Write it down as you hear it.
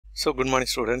So good morning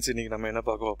students. இன்னைக்கு நம்ம என்ன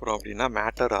பார்க்க போறோம் அப்படினா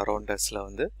matter around usல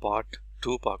வந்து part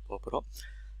 2 பார்க்க போறோம்.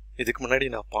 இதுக்கு முன்னாடி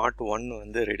நான் part 1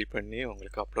 வந்து ரெடி பண்ணி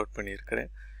உங்களுக்கு அப்லோட் பண்ணியிருக்கிறேன்.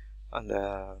 அந்த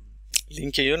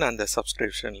லிங்கையும் நான் அந்த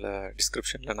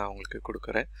டிஸ்கிரிப்ஷன்ல நான் உங்களுக்கு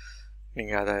கொடுக்கிறேன்.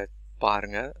 நீங்க அதை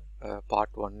பாருங்க.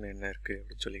 part 1 என்ன இருக்கு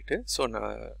அப்படி சொல்லிட்டு சோ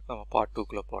நம்ம part 2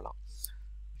 குள்ள போலாம்.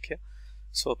 ஓகே.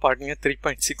 சோ பாருங்க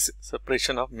 3.6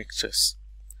 separation of mixtures.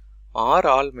 Are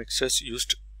all mixtures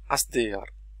used as they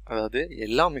are? அதாவது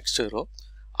எல்லா மிக்சரும்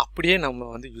அப்படியே நம்ம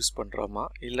வந்து யூஸ் பண்ணுறோமா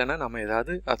இல்லைன்னா நம்ம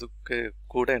ஏதாவது அதுக்கு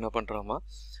கூட என்ன பண்ணுறோமா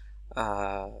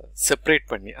செப்பரேட்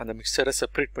பண்ணி அந்த மிக்சரை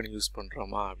செப்பரேட் பண்ணி யூஸ்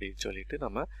பண்ணுறோமா அப்படின்னு சொல்லிட்டு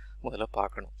நம்ம முதல்ல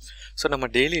பார்க்கணும். ஸோ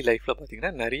நம்ம டெய்லி லைஃப்பில்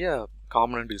பார்த்திங்கன்னா நிறைய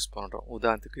காம்பனண்ட் யூஸ் பண்ணுறோம்.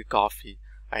 உதாரணத்துக்கு காஃபி,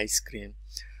 ஐஸ்கிரீம்,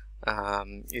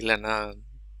 இல்லைன்னா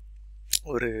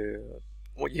ஒரு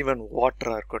ஈவன்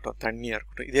வாட்டராக இருக்கட்டும், தண்ணியாக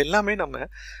இருக்கட்டும், இது எல்லாமே நம்ம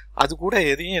அது கூட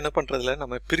எதையும் என்ன பண்ணுறதில்ல,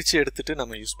 நம்ம பிரித்து எடுத்துகிட்டு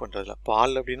நம்ம யூஸ் பண்ணுறதில்ல.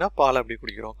 பால் அப்படின்னா பால் அப்படி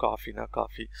குடிக்கிறோம், காஃபினா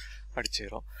காஃபி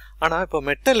அடிச்சிடும். ஆனால் இப்போ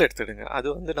மெட்டல் எடுத்துடுங்க, அது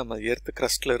வந்து நம்ம எர்த்து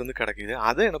க்ரஸ்ட்லேருந்து கிடைக்கிது.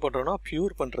 அதை என்ன பண்ணுறோன்னா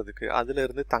ப்யூர் பண்ணுறதுக்கு,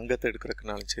 அதுலேருந்து தங்கத்தை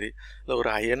எடுக்கிறதுக்குனாலும் சரி இல்லை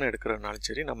ஒரு அயன் எடுக்கிறதுனாலும்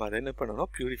சரி நம்ம அதை என்ன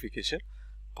பண்ணணும், ப்யூரிஃபிகேஷன்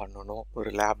பண்ணணும்.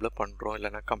 ஒரு லேபில் பண்ணுறோம்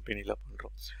இல்லைனா கம்பெனியில்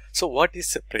பண்ணுறோம். So what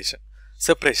is separation?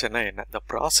 Separation is the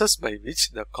process by which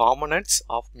the components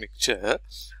of mixture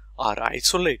are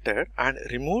isolated and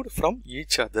removed from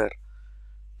each other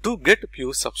to get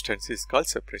pure substance is called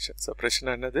separation.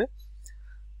 Separation is the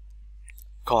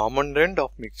component of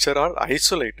mixture are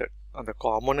isolated. And the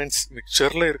components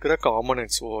mixture la irukra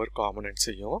components over components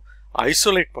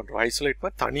isolate பண்றோம். isolate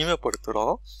பண்ண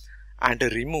தனிமைப்படுத்துறோம் and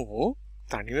remove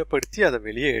தனிமைப்படுத்தி அதை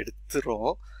வெளியே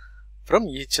எடுத்துறோம் from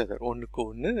each other. ஒன்றுக்கு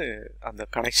ஒன்று அந்த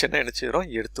கனெக்ஷனை என்ன செய்கிறோம்,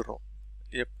 எடுத்துகிறோம்.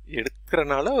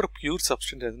 எடுக்கிறனால ஒரு பியூர்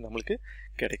சப்ஸ்டன்ஸ் நம்மளுக்கு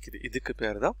கிடைக்குது. இதுக்கு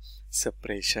பேர் தான்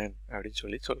செப்பரேஷன்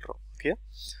அப்படின்னு சொல்கிறோம். Okay.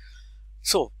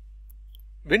 So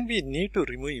when we need to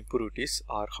remove impurities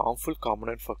or harmful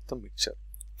component from the mixture,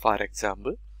 for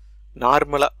example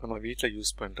நார்மலாக நம்ம வீட்டில்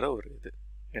யூஸ் பண்ணுற ஒரு இது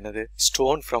என்னது,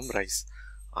 ஸ்டோன் ஃப்ரம் ரைஸ்.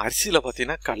 அரிசியில்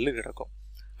பார்த்தீங்கன்னா கல் கிடக்கும்.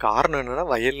 காரணம் என்னென்னா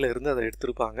வயலில் இருந்து அதை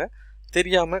எடுத்துருப்பாங்க,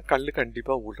 தெரியாமல் கல்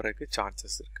கண்டிப்பாக விழுறதுக்கு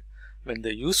சான்சஸ் இருக்குது. when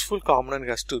the useful component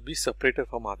has to be separated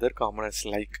from other components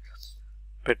like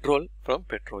petrol from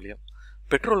petroleum.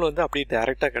 Petrol வந்து அப்படியே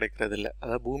டைரெக்டாக கிடைக்கிறது இல்லை,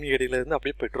 அதாவது பூமி அடியிலேருந்து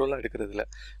அப்படியே பெட்ரோலாக எடுக்கிறது இல்லை.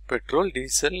 பெட்ரோல்,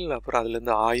 டீசல், அப்புறம்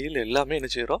அதுலேருந்து ஆயில் எல்லாமே என்ன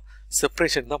செய்கிறோம்,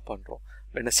 செப்ரேஷன் தான் பண்ணுறோம்.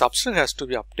 when a substance has to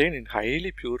be obtained in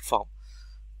highly pure form,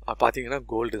 பார்த்தீங்கன்னா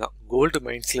கோல்டு தான். கோல்டு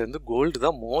மைன்ஸ்லேருந்து கோல்டு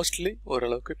தான் மோஸ்ட்லி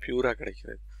ஓரளவுக்கு பியூராக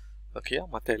கிடைக்கிறது. ஓகேயா,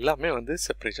 மற்ற எல்லாமே வந்து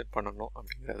செப்ரேஷன் பண்ணணும்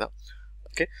அப்படிங்கிறது தான்.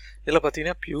 ஓகே. இதில்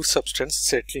பார்த்தீங்கன்னா pure substance,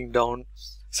 settling down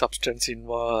substance,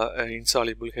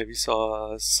 insoluble heavy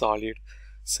solid,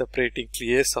 separating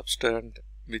clear substance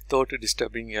without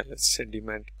disturbing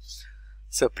sediment,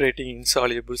 separating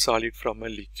insoluble solid from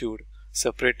a liquid,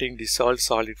 separating dissolved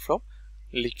solid from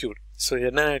liquid. So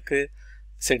என்ன இருக்குது,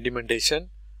 sedimentation,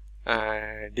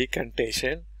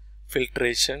 decantation,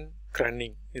 filtration,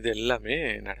 crunning, இது எல்லாமே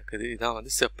நடக்குது. இதுதான்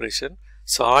வந்து separation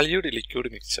solid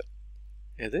liquid mixer.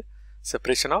 எது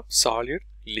separation of solid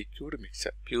liquid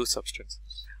mixer, pure substance.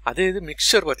 அதே இது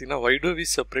மிக்சர் பார்த்தீங்கன்னா why do we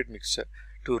separate mixture?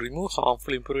 To remove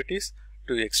harmful impurities,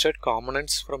 to extract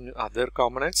components from other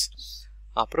components,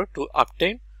 அப்புறம் to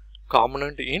obtain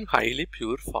component in highly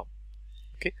pure form.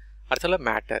 Okay. அடுத்தல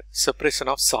matter, separation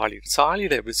of solid.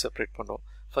 சாலிடை எப்படி separate பண்ணுறோம்?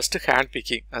 First hand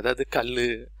picking, அதாவது கல்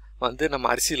வந்து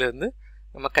நம்ம அரிசியிலேருந்து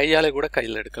நம்ம கையால் கூட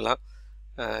கையில் எடுக்கலாம்.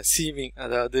 சீவிங்,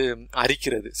 அதாவது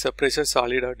அரிக்கிறது. Separation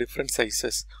solid of different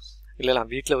sizes, இல்லைனா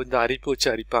வீட்டில் வந்து அரிப்பு வச்சு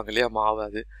அரிப்பாங்க இல்லையா மாவு,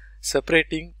 அது.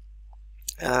 Separating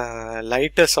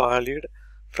lighter solid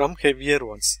from heavier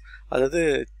once, அதாவது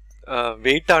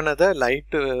வெயிட்டானதை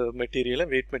லைட்டு மெட்டீரியலை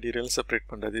வெயிட் மெட்டீரியல் செப்பரேட்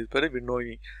பண்ணுறது, இது பேர்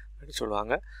வின்னோயிங் அப்படின்னு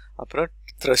சொல்லுவாங்க. அப்புறம்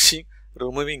threshing,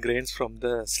 removing grains from the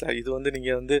ஸ்லை, இது வந்து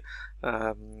நீங்கள் வந்து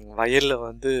வயலில்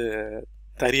வந்து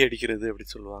தறி அடிக்கிறது அப்படி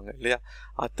சொல்லுவாங்க இல்லையா.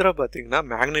 அப்புறம் பார்த்தீங்கன்னா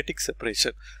மேக்னெட்டிக்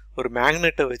செப்பரேஷன், ஒரு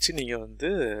மேக்னெட்டை வச்சு நீங்கள் வந்து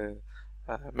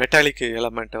மெட்டாலிக்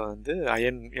எலமெண்ட்டை வந்து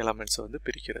அயன் எலமெண்ட்ஸை வந்து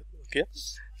பிரிக்கிறது. ஓகே.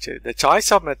 சரி. The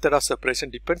choice of method of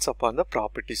separation depends upon the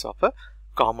properties of a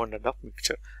component of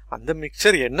mixer. அந்த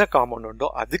மிக்சர் என்ன காம்பனண்டோ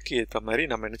அதுக்கு ஏற்ற மாதிரி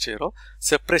நம்ம என்ன செய்கிறோம்,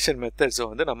 செப்பரேஷன் மெத்தட்ஸை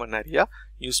வந்து நம்ம நிறையா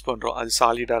யூஸ் பண்ணுறோம். அது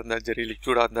சாலிடாக இருந்தாலும் சரி,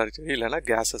 லிக்யூடாக இருந்தாலும் சரி, இல்லைனா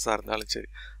கேஸஸாக இருந்தாலும் சரி.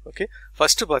 ஓகே.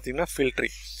 ஃபஸ்ட்டு பார்த்தீங்கன்னா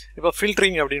ஃபில்ட்ரிங். இப்போ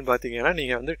ஃபில்ட்ரிங் அப்படின்னு பார்த்தீங்கன்னா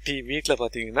நீங்கள் வந்து வீட்டில்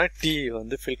பார்த்தீங்கன்னா டீ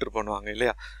வந்து ஃபில்டர் பண்ணுவாங்க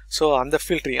இல்லையா. ஸோ அந்த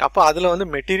ஃபில்ட்ரிங் அப்போ அதில் வந்து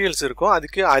மெட்டீரியல்ஸ் இருக்கும்,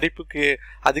 அதுக்கு அரிப்புக்கு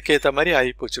அதுக்கேற்ற மாதிரி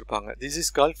அரிப்பு வச்சுருப்பாங்க. This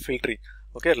is called filtering.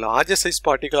 Okay, larger size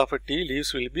particle of a tea leaves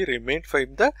will be remained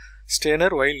from the strainer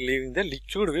while leaving the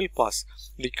liquid will pass.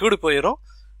 Liquid போயிடும்,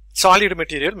 solid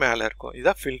material மேலே இருக்கும்.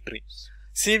 இதுதான் filtering.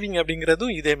 Sieving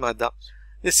அப்படிங்கிறதும் இதே மாதிரி தான்.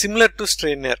 இது similar to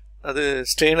strainer. அது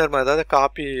ஸ்ட்ரெயினர் மாதிரி, அதாவது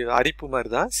காப்பி அரிப்பு மாதிரி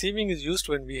தான். சீவிங் is used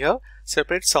when we have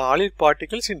separate solid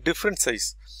particles in different size.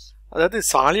 அதாவது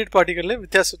சாலிட் பார்ட்டிகல்ல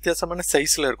வித்தியாசமான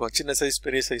சைஸில் இருக்கும், சின்ன சைஸ்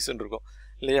பெரிய சைஸ்ன்னு இருக்கும்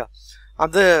இல்லையா,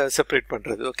 அதை செப்பரேட்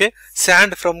பண்ணுறது. ஓகே,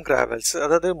 சாண்ட் ஃப்ரம் கிராவல்ஸ்,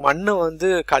 அதாவது மண்ணை வந்து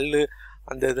கல்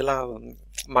அந்த இதெல்லாம்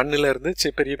மண்ணில்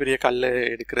இருந்து பெரிய பெரிய கல்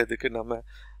எடுக்கிறதுக்கு நம்ம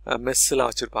மெஸ்ஸெலாம்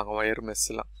வச்சுருப்பாங்க, ஒயர்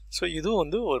மெஸ்ஸெலாம். ஸோ இதுவும்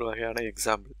வந்து ஒரு வகையான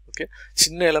எக்ஸாம்பிள். ஓகே,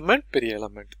 சின்ன எலமெண்ட் பெரிய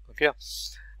எலமெண்ட். ஓகே,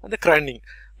 அந்த grinding.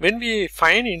 When we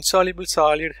find insoluble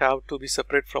solid have to be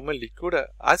separate from a liquid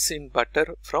as in butter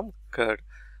from curd,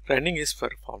 grinding is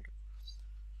performed.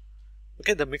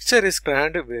 Okay, the mixture is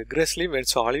ground vigorously when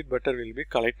solid butter will be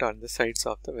collected on the sides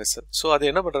of the vessel. So அது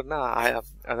என்ன பண்ணுறதுன்னா,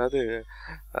 அதாவது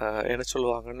என்ன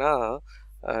சொல்லுவாங்கன்னா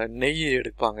நெய்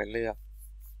எடுப்பாங்க இல்லையா,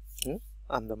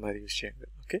 அந்த மாதிரி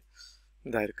விஷயங்கள். ஓகே,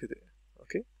 இந்த இருக்குது.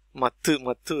 ஓகே,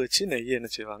 மத்து வச்சு நெய்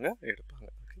என்ன செய்வாங்க, எடுப்பாங்க.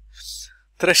 Okay,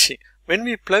 threshing. When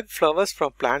we pluck flowers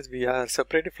from plants, we are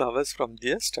separating flowers from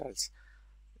their stalks.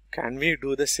 Can we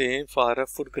do the same for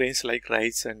food grains like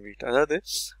rice and wheat? அதாவது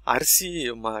அரிசி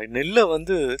நெல்லை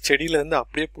வந்து செடியிலேருந்து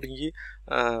அப்படியே பிடுங்கி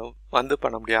வந்து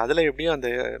பண்ண முடியாது, அதில் எப்படியும் அந்த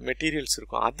மெட்டீரியல்ஸ்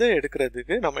இருக்கும், அதை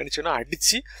எடுக்கிறதுக்கு நம்ம என்ன செய்யணும்,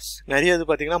 அடித்து நிறைய இது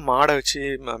பார்த்திங்கன்னா மாடை வச்சு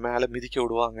மேலே மிதிக்க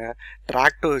விடுவாங்க,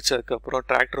 டிராக்டர் வச்சதுக்கப்புறம்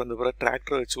டிராக்டர் வந்த பிறகு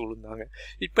டிராக்டர் வச்சு விழுந்தாங்க,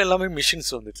 இப்போ எல்லாமே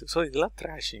மிஷின்ஸ் வந்துடுச்சு. ஸோ இதெல்லாம்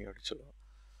த்ராஷிங் அப்படின்னு சொல்லுவாங்க.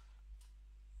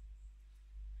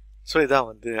 ஸோ இதான்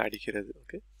வந்து அடிக்கிறது.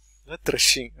 ஓகே,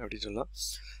 த்ரெஷிங் அப்படின்னு சொல்லலாம்.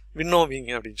 வின்னோவிங்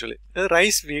அப்படின்னு சொல்லி.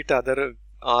 ரைஸ் வீட் other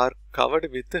R covered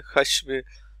with hush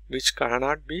which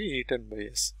cannot be eaten by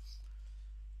us.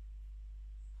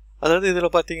 அதாவது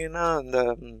இதில் பார்த்தீங்கன்னா இந்த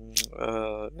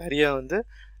நிறையா வந்து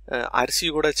அரிசி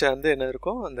கூட சேர்ந்து என்ன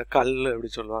இருக்கும், அந்த கல்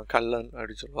அப்படி சொல்லுவாங்க, கல்லன்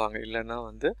அப்படி சொல்லுவாங்க. இல்லைன்னா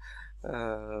வந்து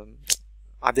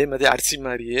அதே மாதிரி அரிசி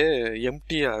மாதிரியே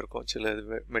எம்டியாக இருக்கும் சில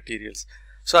மெட்டீரியல்ஸ்.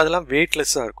 ஸோ அதெல்லாம்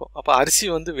வெயிட்லெஸ்ஸாக இருக்கும். அப்போ அரிசி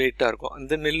வந்து வெயிட்டாக இருக்கும்,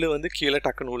 அந்த நெல் வந்து கீழே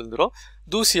டக்குன்னு விழுந்துடும்,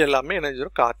 தூசி எல்லாமே என்ன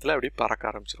செஞ்சிடும், காற்றுல அப்படியே பறக்க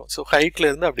ஆரம்பிச்சிடும். ஸோ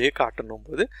ஹைட்லேருந்து அப்படியே காட்டணும்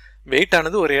போது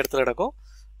வெயிட்டானது ஒரு இடத்துல நடக்கும்,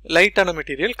 லைட்டான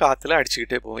மெட்டீரியல் காற்றுல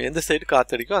அடிச்சுக்கிட்டே போகும், எந்த சைடு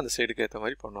காற்று அடிக்கும் அந்த சைடுக்கு ஏற்ற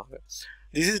மாதிரி பண்ணுவாங்க.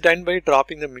 This is done by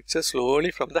dropping the mixer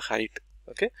slowly from the height.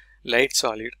 Okay, light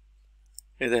solid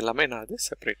இது எல்லாமே என்ன ஆகுது,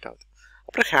 செப்பரேட் ஆகுது.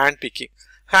 அப்புறம் ஹேண்ட் பிக்கிங்.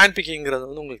 ஹேண்ட் பிக்கிங்கிறது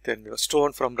வந்து உங்களுக்கு தெரிஞ்சிடும்,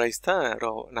 ஸ்டோன் ஃப்ரம் ரைஸ் தான்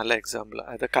நல்ல எக்ஸாம்பிள்.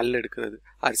 அதை கல் எடுக்கிறது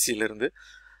அரிசியிலேருந்து,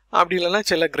 அப்படி இல்லைன்னா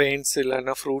சில கிரெயின்ஸ்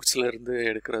இல்லைன்னா ஃப்ரூட்ஸ்லேருந்து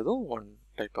எடுக்கிறதும் one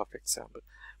type of example.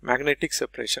 Magnetic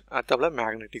separation, அதுபோல்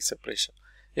மேக்னெட்டிக் செப்பரேஷன்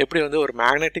எப்படி வந்து ஒரு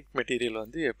மேக்னெட்டிக் மெட்டீரியல்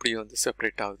வந்து எப்படி வந்து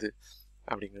செப்பரேட் ஆகுது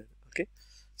அப்படிங்கிறது. ஓகே,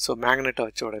 ஸோ மேக்னெட்டை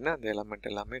வச்ச உடனே அந்த எலமெண்ட்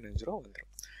எல்லாமே நெஞ்சிரும்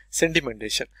வந்துடும்.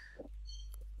 சென்டிமெண்டேஷன்.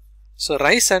 So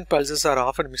rice and pulses are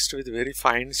often mixed with very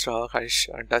fine straw, ash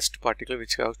and dust particle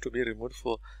which have to be removed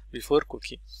before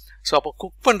cooking. So அப்போ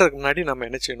குக் பண்ணுறதுக்கு முன்னாடி நம்ம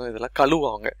என்ன செய்யணும், இதெல்லாம்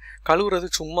கழுவுவாங்க. கழுவுறது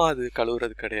சும்மா அது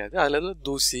கழுவுறது கிடையாது, அதில்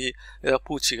தூசி ஏதாவது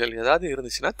பூச்சிகள் ஏதாவது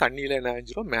இருந்துச்சுன்னா தண்ணியில் என்ன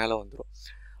ஆஞ்சிரும், மேலே வந்துடும்.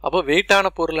 அப்போ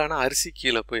வெயிட்டான பொருளான அரிசி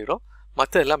கீழே போயிடும்,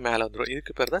 மற்ற எல்லாம் மேலே வந்துடும்.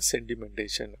 இதுக்கு பேர் தான்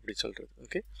சென்டிமெண்டேஷன் அப்படி சொல்கிறது.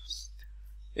 ஓகே,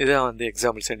 இதுதான் வந்து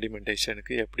எக்ஸாம்பிள்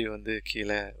சென்டிமெண்டேஷனுக்கு எப்படி வந்து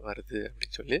கீழே வருது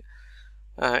அப்படின்னு சொல்லி.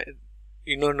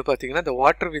 இன்னொன்று பார்த்தீங்கன்னா, the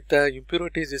water with the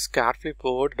impurities is carefully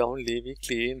poured down leaving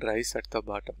clean rice at the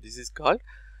bottom. This is called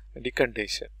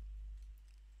decantation.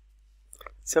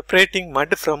 Separating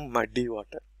mud from muddy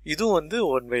water. இதுவும் வந்து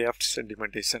ஒன் வே ஆஃப்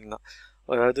சென்டிமெண்டேஷன் தான்.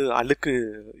 அதாவது அழுக்கு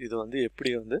இது வந்து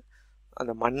எப்படி வந்து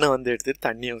அந்த மண்ணை வந்து எடுத்துகிட்டு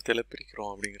தண்ணியை ஊற்றில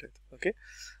பிரிக்கிறோம் அப்படிங்கிறது. ஓகே,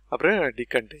 அப்புறம்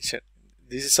டிகண்டேஷன்.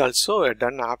 This is also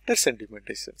done after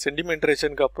சென்டிமெண்டேஷன்.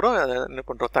 சென்டிமெண்டேஷனுக்கு அப்புறம் அதை என்ன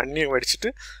பண்ணுறோம், தண்ணியை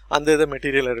வடிச்சிட்டு அந்த இதை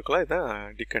மெட்டீரியல் இருக்கலாம், இதான்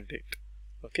டிகண்டேட்.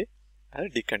 Okay,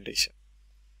 decantation.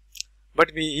 But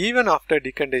even after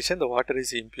decantation the water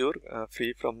is impure, free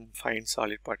from fine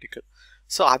solid particle.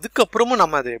 So அதுக்கப்புறமும்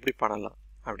நம்ம அதை எப்படி பண்ணலாம்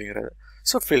அப்படிங்கிறது.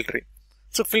 So filtering.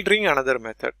 So filtering another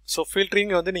method. So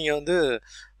filtering வந்து நீங்கள் வந்து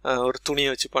ஒரு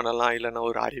துணியை வச்சு பண்ணலாம், இல்லைன்னா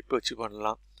ஒரு அரிப்பு வச்சு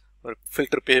பண்ணலாம், ஒரு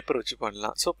ஃபில்டர் பேப்பர் வச்சு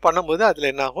பண்ணலாம். ஸோ பண்ணும்போது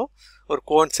அதில் என்ன ஆகும், ஒரு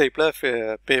கோன் ஷேப்பில்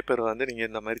பேப்பர் வந்து நீங்கள்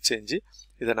இந்த மாதிரி செஞ்சு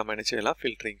இதை நம்ம என்ன செய்யலாம்,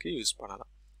 ஃபில்ட்ரிங்க்கு யூஸ்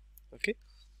பண்ணலாம். Okay,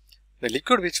 the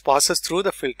liquid which passes through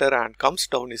the filter and comes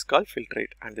down is called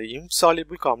filtrate, and the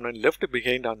insoluble component left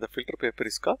behind on the filter paper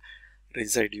is called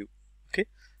residue. Okay,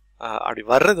 அப்படி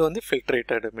வர்றது வந்து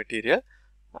filtrated material,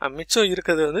 மிச்சம்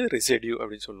இருக்கிறது வந்து residue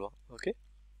அப்படின்னு சொல்லுவோம். Okay,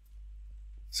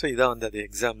 so இதான் வந்து அது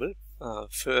எக்ஸாம்பிள்.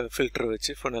 ஃபில்டர்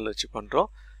வச்சு ஃபனல் வச்சு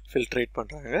பண்ணுறோம், ஃபில்ட்ரேட்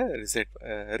பண்ணுறாங்க,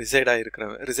 ரிசைடாக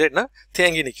இருக்கிற ரிசைட்னா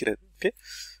தேங்கி நிற்கிறது. ஓகே,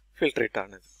 ஃபில்ட்ரேட்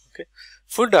ஆனது. Okay,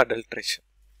 food adulteration.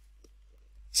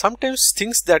 Sometimes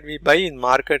things that we buy in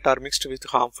market are mixed with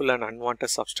harmful and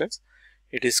unwanted substance.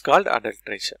 It is called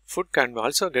adulteration. Food can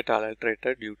also get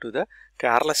adulterated due to the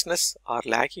carelessness or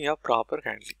lacking of proper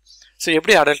handling. So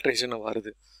எப்படி adulteration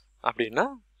வருது அப்படின்னா,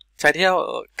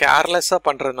 சரியாக கேர்லெஸ்ஸாக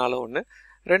பண்ணுறதுனால ஒன்று,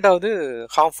 ரெண்டாவது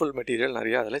harmful material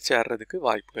நிறைய அதில் சேர்றதுக்கு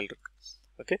வாய்ப்புகள் இருக்குது.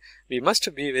 Okay, we must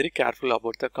be very careful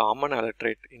about the common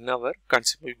அலர்ட்ரேட் in our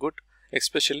consumable good,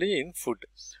 especially in food.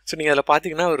 So நீங்கள் அதில்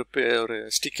பார்த்தீங்கன்னா ஒரு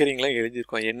ஸ்டிக்கரிங்லாம்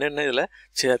எழுதியிருக்கோம் என்னென்ன இதில்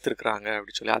சேர்த்துருக்குறாங்க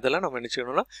அப்படின்னு சொல்லி. அதெல்லாம் நம்ம என்ன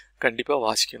செய்யணும்னா கண்டிப்பாக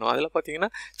வாசிக்கணும். அதில்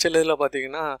பார்த்தீங்கன்னா சில இதில்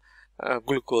பார்த்தீங்கன்னா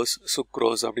குளுக்கோஸ்,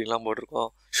 சுக்ரோஸ் அப்படின்லாம் போட்டிருக்கோம்,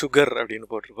 சுகர் அப்படின்னு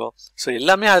போட்டிருக்கோம். ஸோ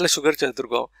எல்லாமே அதில் சுகர்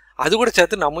சேர்த்துருக்கோம். அது கூட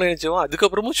சேர்த்து நம்மளும் என்ன செய்வோம்,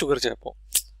 அதுக்கப்புறமும் சுகர் சேர்ப்போம்.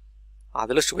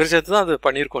 அதில் சுகர் சேர்த்து தான் அது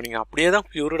பண்ணியிருக்கோம். நீங்கள் அப்படியே தான்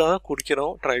பியூர்டாக தான்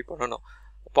குடிக்கிறோம், ட்ரை பண்ணணும்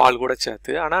பால் கூட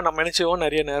சேர்த்து. ஆனால் நம்ம என்ன செய்வோம்,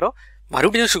 நிறைய நேரம்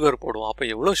மறுபடியும் சுகர் போடுவோம். அப்போ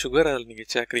எவ்வளோ சுகர் அதில் நீங்கள்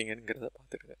சேர்க்குறீங்கிறத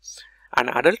பார்த்துருங்க. An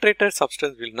adulterated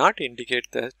substance will not indicate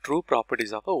the true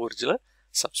properties of a original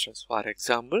substance. For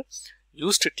example,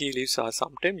 used tea leaves are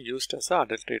sometimes used as a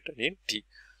adulterated in tea.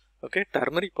 Okay,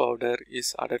 turmeric powder is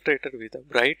adulterated with a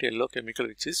bright yellow chemical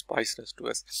which is poisonous to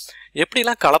us.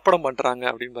 எப்படிலாம் கலப்படம் பண்ணுறாங்க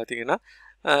அப்படின்னு பார்த்தீங்கன்னா,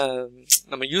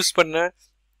 நம்ம use பண்ண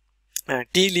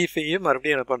tea லீஃபையே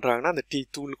மறுபடியும் என்ன பண்ணுறாங்கன்னா அந்த டீ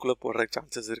தூளுக்குள்ளே போடுற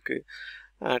சான்சஸ் இருக்குது.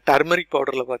 டர்மரிக்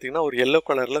பவுடரில் பார்த்தீங்கன்னா ஒரு எல்லோ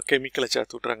கலரில் கெமிக்கலை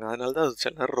சேர்த்து விட்றாங்க. அதனால தான் அது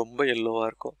சில நேரம் ரொம்ப எல்லோவாக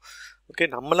இருக்கும். ஓகே,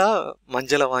 நம்மளா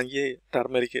மஞ்சளை வாங்கி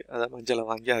அதாவது மஞ்சளை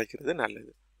வாங்கி அரைக்கிறது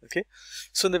நல்லது. ஓகே,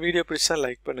 ஸோ இந்த வீடியோ பிடிச்சா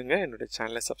லைக் பண்ணுங்கள், என்னுடைய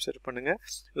சேனலை சப்ஸ்கிரைப் பண்ணுங்கள்.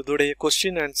 இதோடைய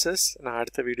கொஸ்டின் ஆன்சர்ஸ் நான்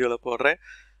அடுத்த வீடியோவில் போடுறேன்.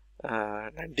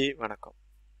 நன்றி, வணக்கம்.